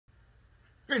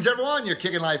Greetings everyone, your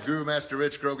Kicking Life Guru, Master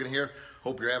Rich Grogan here.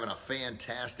 Hope you're having a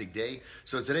fantastic day.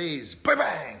 So today's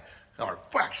bang, or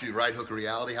actually right hook of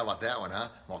reality. How about that one, huh?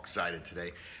 I'm all excited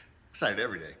today. Excited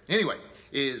every day. Anyway,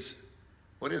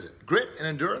 what is it? Grit and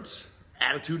endurance,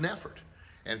 attitude and effort.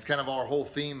 And it's kind of our whole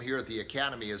theme here at the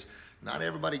Academy is not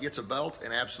everybody gets a belt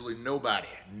and absolutely nobody,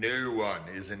 no one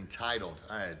is entitled.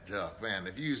 Man,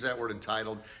 if you use that word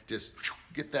entitled, just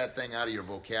get that thing out of your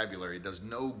vocabulary. It does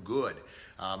no good.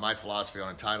 My philosophy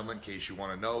on entitlement, in case you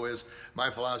want to know, is my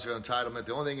philosophy on entitlement,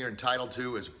 the only thing you're entitled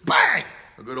to is bang!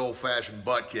 A good old-fashioned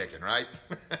butt kicking, right?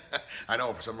 I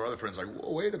know for some of our other friends, like,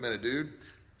 whoa, wait a minute, dude.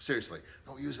 Seriously,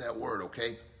 don't use that word,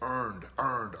 okay? Earned.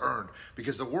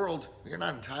 Because the world, you're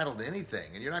not entitled to anything,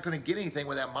 and you're not going to get anything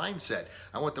with that mindset.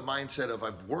 I want the mindset of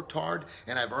I've worked hard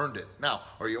and I've earned it. Now,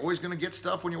 are you always going to get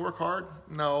stuff when you work hard?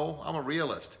 No, I'm a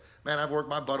realist. Man, I've worked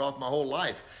my butt off my whole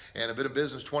life, and I've been in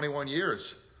business 21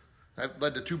 years. That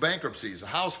led to 2 bankruptcies, a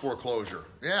house foreclosure,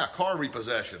 car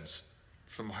repossessions,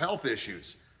 some health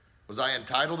issues. Was I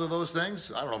entitled to those things?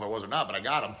 I don't know if I was or not, but I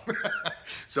got them.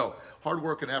 So, hard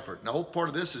work and effort. And the whole part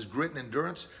of this is grit and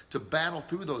endurance to battle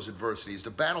through those adversities,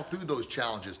 to battle through those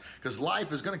challenges, because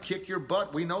life is going to kick your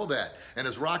butt. We know that. And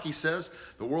as Rocky says,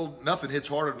 the world, nothing hits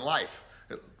harder than life.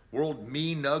 World,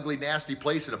 mean, ugly, nasty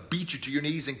place that'll beat you to your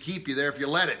knees and keep you there if you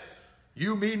let it.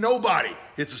 You, me, nobody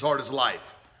hits as hard as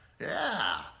life.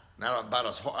 Yeah. Not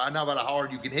about how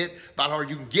hard you can hit, about how hard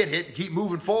you can get hit and keep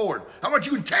moving forward. How much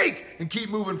you can take and keep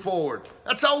moving forward.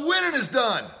 That's how winning is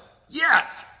done.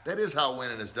 Yes, that is how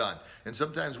winning is done. And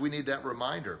sometimes we need that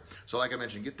reminder. So like I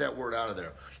mentioned, get that word out of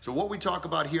there. So what we talk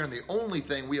about here, and the only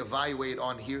thing we evaluate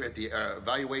on here at the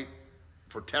evaluate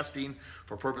for testing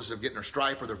for purpose of getting their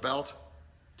stripe or their belt,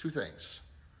 2 things: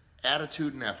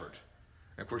 attitude and effort.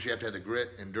 And of course, you have to have the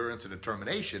grit, endurance, and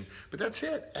determination, but that's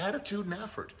it, attitude and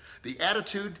effort. The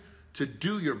attitude to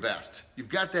do your best. You've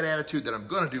got that attitude that I'm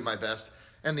going to do my best,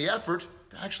 and the effort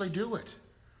to actually do it.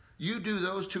 You do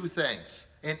those 2 things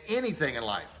in anything in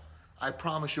life, I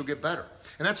promise you'll get better.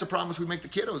 And that's the promise we make the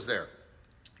kiddos there,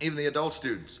 even the adult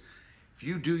students. If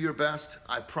you do your best,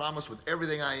 I promise with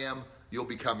everything I am, you'll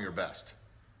become your best.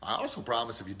 I also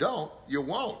promise if you don't, you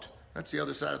won't. That's the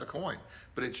other side of the coin.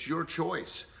 But it's your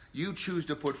choice. You choose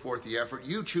to put forth the effort,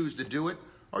 you choose to do it,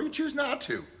 or you choose not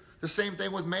to. The same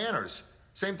thing with manners.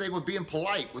 Same thing with being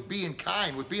polite, with being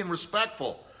kind, with being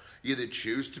respectful. You either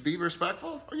choose to be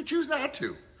respectful or you choose not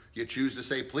to. You choose to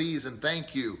say please and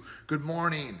thank you, good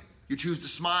morning. You choose to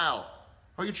smile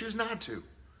or you choose not to.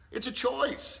 It's a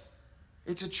choice.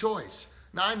 It's a choice.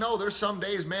 Now I know there's some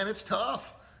days, man, it's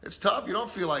tough. It's tough. You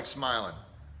don't feel like smiling.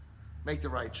 Make the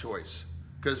right choice.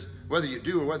 Because whether you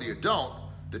do or whether you don't,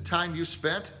 the time you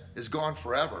spent is gone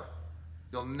forever.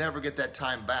 You'll never get that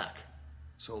time back.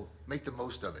 So make the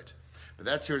most of it. But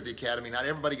that's here at the Academy. Not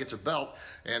everybody gets a belt,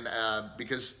 and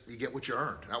because you get what you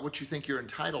earned, not what you think you're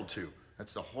entitled to.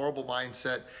 That's the horrible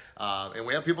mindset. And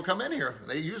we have people come in here,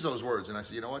 they use those words, and I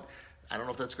say, you know what? I don't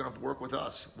know if that's going to work with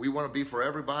us. We want to be for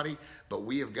everybody, but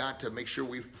we have got to make sure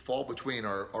we fall between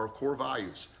our core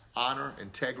values: honor,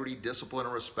 integrity, discipline,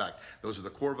 and respect. Those are the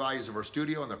core values of our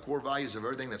studio and the core values of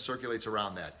everything that circulates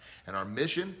around that. And our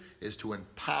mission is to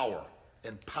empower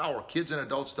kids and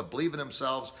adults to believe in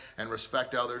themselves and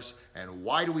respect others. And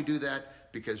why do we do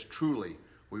that? Because truly,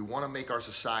 we want to make our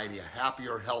society a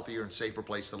happier, healthier, and safer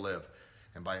place to live.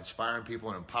 And by inspiring people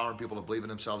and empowering people to believe in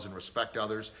themselves and respect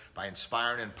others, by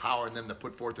inspiring and empowering them to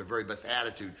put forth their very best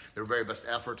attitude, their very best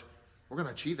effort, we're going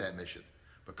to achieve that mission.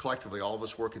 But collectively, all of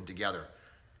us working together,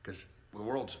 because the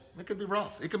world's, it can be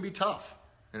rough, it can be tough.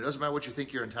 And it doesn't matter what you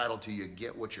think you're entitled to, you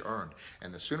get what you earned.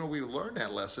 And the sooner we learn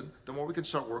that lesson, the more we can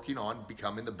start working on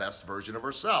becoming the best version of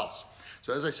ourselves.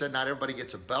 So as I said, not everybody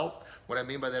gets a belt. What I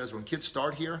mean by that is when kids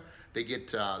start here, they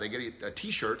get a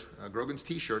t-shirt, a Grogan's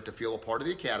t-shirt, to feel a part of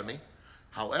the Academy.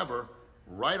 However,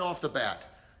 right off the bat,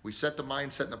 we set the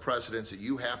mindset and the precedence that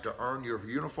you have to earn your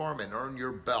uniform and earn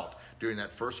your belt during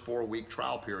that first 4-week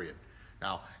trial period.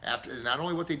 Now, after not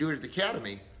only what they do at the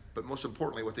Academy, but most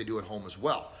importantly, what they do at home as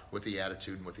well, with the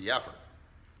attitude and with the effort.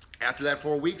 After that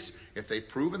 4 weeks, if they've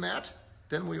proven that,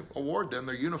 then we award them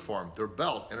their uniform, their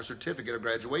belt, and a certificate of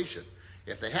graduation.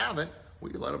 If they haven't,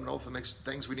 we let them know the next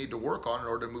things we need to work on in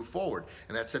order to move forward.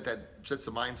 And that sets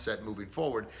the mindset moving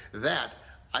forward that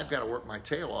I've got to work my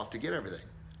tail off to get everything.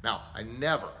 Now, I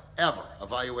never, ever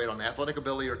evaluate on athletic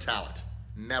ability or talent.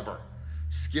 Never.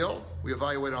 Skill, we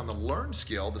evaluate on the learned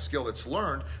skill, the skill that's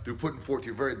learned through putting forth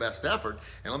your very best effort.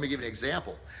 And let me give you an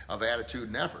example of attitude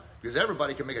and effort. Because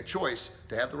everybody can make a choice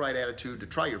to have the right attitude to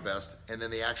try your best, and then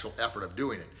the actual effort of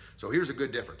doing it. So here's a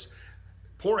good difference.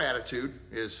 Poor attitude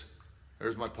is,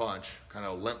 there's my punch, kind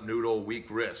of limp noodle, weak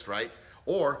wrist, right?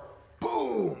 Or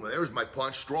Boom, there's my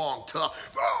punch, strong, tough.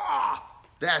 Ah!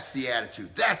 That's the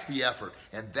attitude, that's the effort,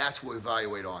 and that's what we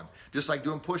evaluate on. Just like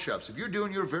doing push-ups. If you're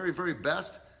doing your very, very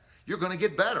best, you're gonna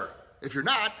get better. If you're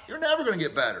not, you're never gonna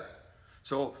get better.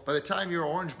 So by the time you're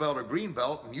orange belt or green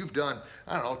belt and you've done,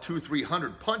 I don't know,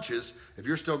 200-300 punches, if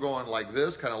you're still going like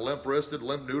this, kind of limp-wristed,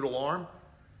 limp noodle arm,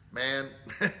 man,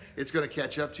 it's gonna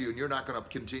catch up to you and you're not gonna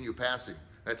continue passing.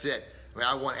 That's it. I mean,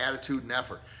 I want attitude and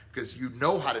effort because you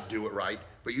know how to do it right,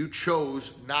 but you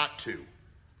chose not to.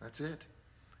 That's it.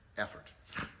 Effort.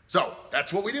 So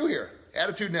that's what we do here.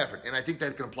 Attitude and effort. And I think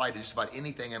that can apply to just about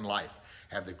anything in life.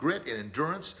 Have the grit and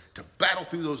endurance to battle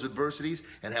through those adversities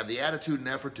and have the attitude and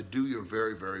effort to do your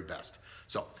very, very best.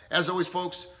 So as always,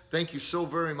 folks, thank you so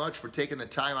very much for taking the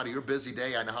time out of your busy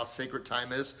day. I know how sacred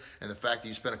time is, and the fact that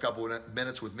you spent a couple of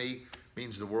minutes with me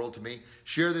means the world to me.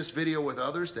 Share this video with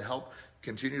others to help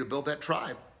continue to build that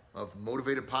tribe of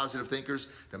motivated, positive thinkers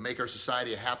to make our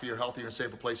society a happier, healthier, and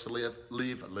safer place to live,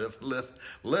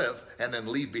 and then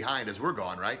leave behind as we're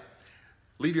gone, right?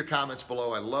 Leave your comments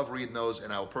below. I love reading those,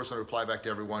 and I will personally reply back to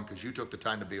everyone because you took the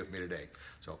time to be with me today.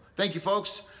 So thank you,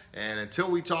 folks, and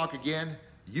until we talk again,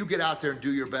 you get out there and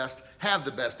do your best, have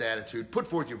the best attitude, put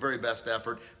forth your very best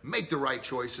effort, make the right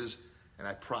choices, and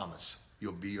I promise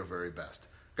you'll be your very best.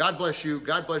 God bless you.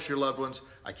 God bless your loved ones.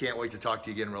 I can't wait to talk to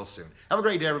you again real soon. Have a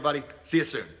great day, everybody. See you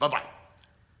soon. Bye-bye.